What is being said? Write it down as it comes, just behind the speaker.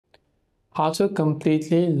How to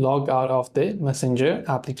completely log out of the Messenger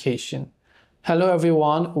application. Hello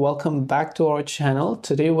everyone, welcome back to our channel.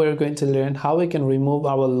 Today we're going to learn how we can remove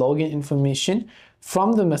our login information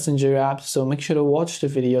from the Messenger app, so make sure to watch the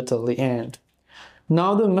video till the end.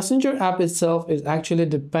 Now, the Messenger app itself is actually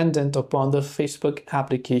dependent upon the Facebook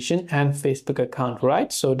application and Facebook account,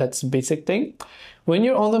 right? So that's the basic thing. When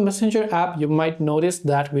you're on the Messenger app, you might notice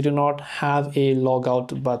that we do not have a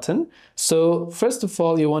logout button. So first of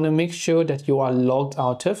all, you want to make sure that you are logged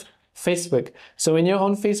out of Facebook. So when you're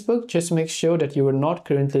on Facebook, just make sure that you are not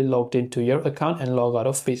currently logged into your account and log out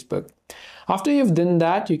of Facebook. After you've done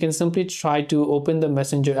that, you can simply try to open the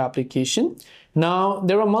Messenger application. Now,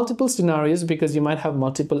 there are multiple scenarios because you might have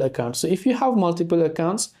multiple accounts. So if you have multiple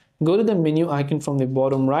accounts, go to the menu icon from the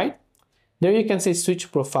bottom right. There you can say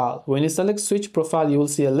switch profile. When you select switch profile, you will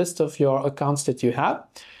see a list of your accounts that you have.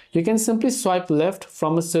 You can simply swipe left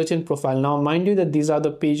from a certain profile. Now, mind you that these are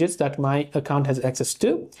the pages that my account has access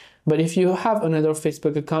to. But if you have another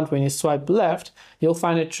Facebook account, when you swipe left, you'll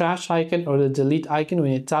find a trash icon or the delete icon.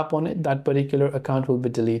 When you tap on it, that particular account will be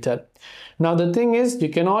deleted. Now, the thing is, you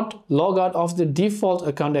cannot log out of the default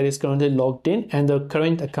account that is currently logged in and the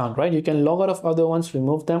current account, right? You can log out of other ones,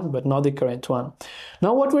 remove them, but not the current one.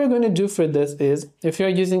 Now, what we're going to do for this is, if you're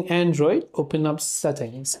using Android, open up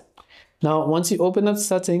settings. Now, once you open up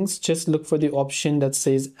settings, just look for the option that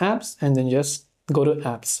says apps and then just go to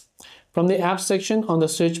apps. From the apps section on the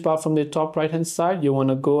search bar from the top right hand side, you want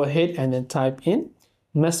to go ahead and then type in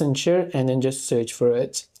Messenger and then just search for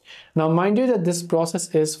it. Now, mind you that this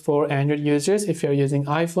process is for Android users. If you're using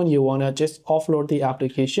iPhone, you want to just offload the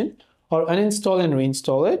application or uninstall and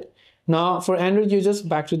reinstall it. Now, for Android users,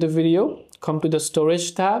 back to the video, come to the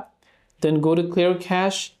storage tab, then go to clear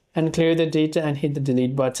cache and clear the data and hit the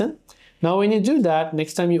delete button. Now, when you do that,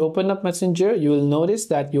 next time you open up Messenger, you will notice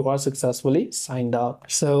that you are successfully signed up.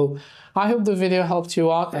 So I hope the video helped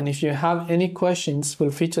you out. And if you have any questions,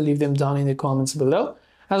 feel free to leave them down in the comments below.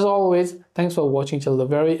 As always, thanks for watching till the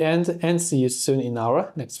very end and see you soon in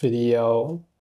our next video.